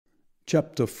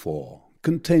Chapter 4,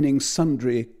 containing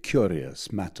sundry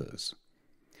curious matters.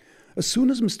 As soon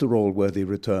as Mr. Allworthy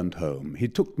returned home, he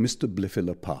took Mr. Blifil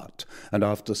apart, and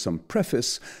after some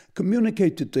preface,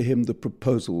 communicated to him the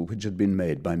proposal which had been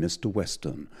made by Mr.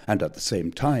 Weston, and at the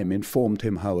same time informed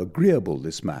him how agreeable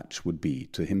this match would be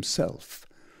to himself.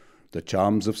 The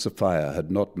charms of Sophia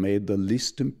had not made the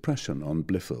least impression on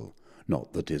Blifil.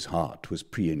 Not that his heart was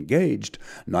pre-engaged,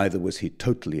 neither was he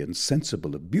totally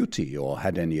insensible of beauty, or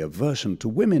had any aversion to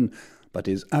women, but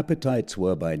his appetites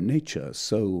were by nature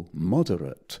so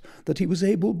moderate that he was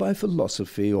able by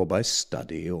philosophy, or by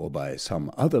study, or by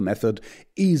some other method,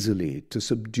 easily to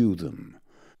subdue them.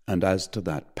 And as to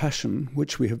that passion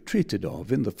which we have treated of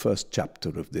in the first chapter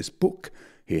of this book,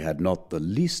 he had not the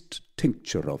least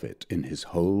tincture of it in his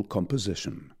whole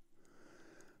composition.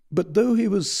 But though he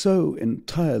was so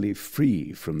entirely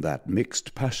free from that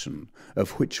mixed passion,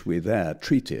 of which we there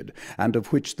treated, and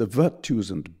of which the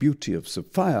virtues and beauty of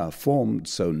Sophia formed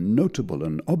so notable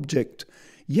an object,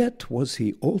 yet was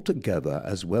he altogether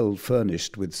as well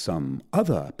furnished with some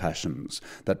other passions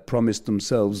that promised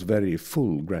themselves very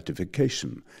full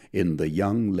gratification in the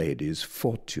young lady's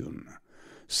fortune.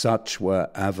 Such were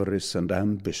avarice and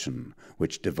ambition,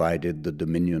 which divided the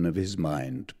dominion of his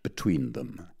mind between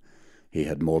them. He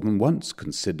had more than once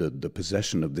considered the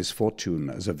possession of this fortune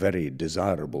as a very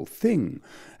desirable thing,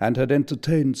 and had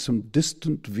entertained some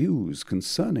distant views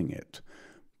concerning it.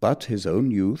 But his own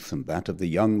youth and that of the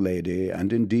young lady,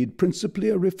 and indeed principally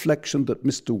a reflection that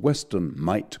Mr. Weston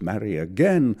might marry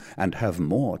again and have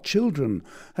more children,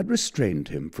 had restrained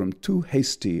him from too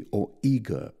hasty or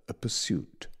eager a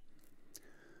pursuit.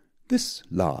 This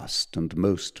last and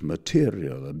most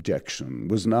material objection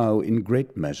was now in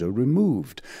great measure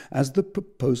removed, as the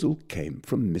proposal came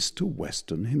from Mr.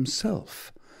 Weston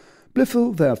himself.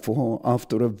 Blifil, therefore,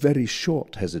 after a very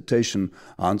short hesitation,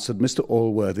 answered Mr.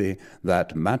 Allworthy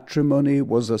that matrimony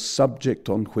was a subject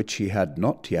on which he had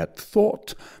not yet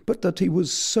thought, but that he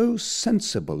was so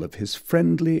sensible of his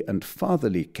friendly and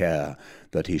fatherly care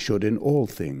that he should in all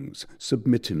things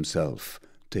submit himself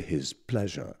to his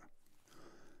pleasure.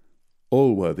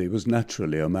 Allworthy was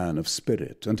naturally a man of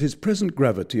spirit, and his present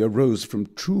gravity arose from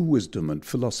true wisdom and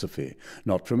philosophy,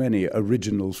 not from any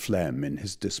original phlegm in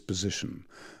his disposition.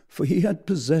 For he had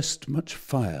possessed much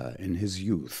fire in his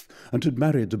youth, and had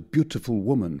married a beautiful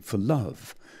woman for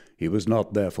love. He was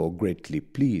not therefore greatly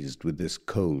pleased with this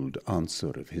cold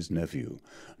answer of his nephew,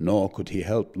 nor could he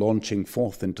help launching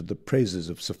forth into the praises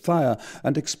of Sophia,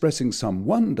 and expressing some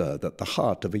wonder that the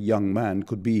heart of a young man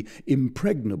could be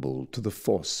impregnable to the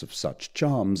force of such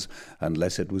charms,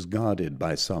 unless it was guarded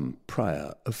by some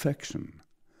prior affection.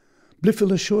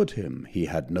 Blifil assured him he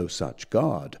had no such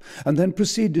guard, and then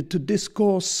proceeded to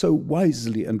discourse so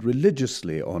wisely and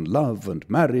religiously on love and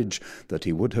marriage that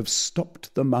he would have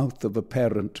stopped the mouth of a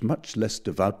parent much less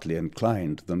devoutly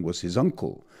inclined than was his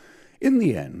uncle. In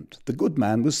the end, the good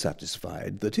man was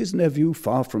satisfied that his nephew,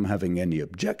 far from having any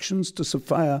objections to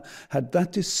Sophia, had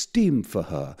that esteem for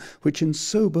her which in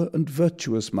sober and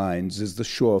virtuous minds is the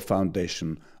sure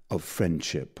foundation of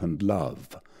friendship and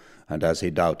love. And as he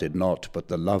doubted not but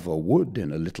the lover would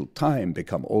in a little time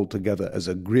become altogether as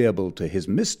agreeable to his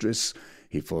mistress,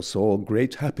 he foresaw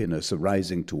great happiness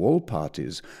arising to all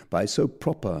parties by so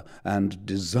proper and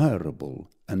desirable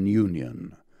an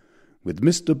union. With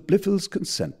Mr. Blifil's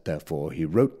consent, therefore, he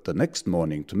wrote the next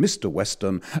morning to Mr.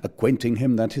 Weston, acquainting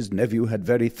him that his nephew had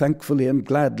very thankfully and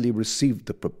gladly received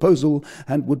the proposal,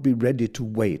 and would be ready to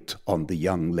wait on the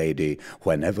young lady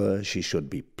whenever she should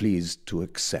be pleased to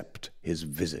accept his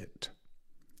visit.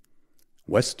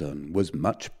 Weston was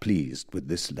much pleased with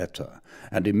this letter,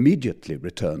 and immediately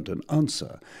returned an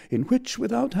answer, in which,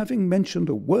 without having mentioned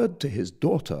a word to his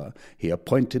daughter, he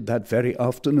appointed that very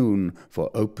afternoon for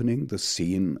opening the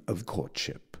scene of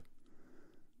courtship.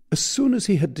 As soon as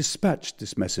he had dispatched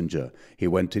this messenger, he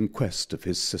went in quest of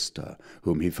his sister,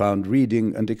 whom he found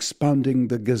reading and expounding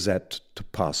the Gazette to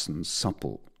Parson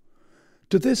Supple.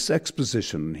 To this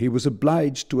exposition he was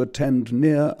obliged to attend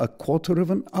near a quarter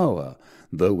of an hour,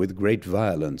 though with great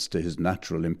violence to his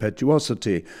natural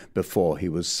impetuosity, before he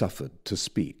was suffered to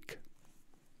speak.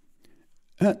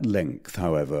 At length,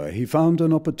 however, he found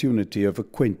an opportunity of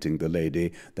acquainting the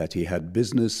lady that he had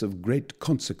business of great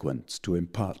consequence to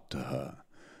impart to her,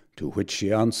 to which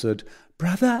she answered,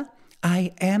 "Brother,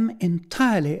 I am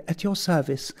entirely at your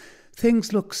service.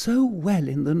 Things look so well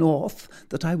in the north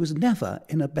that I was never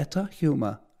in a better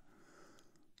humour."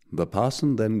 The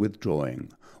parson then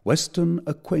withdrawing, Weston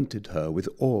acquainted her with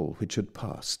all which had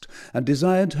passed, and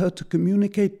desired her to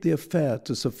communicate the affair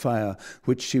to Sophia,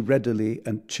 which she readily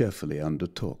and cheerfully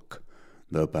undertook.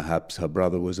 though perhaps her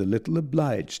brother was a little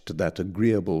obliged to that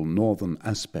agreeable northern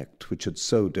aspect which had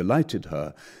so delighted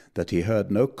her, that he heard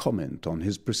no comment on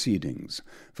his proceedings,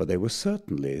 for they were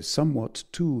certainly somewhat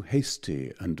too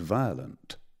hasty and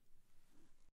violent.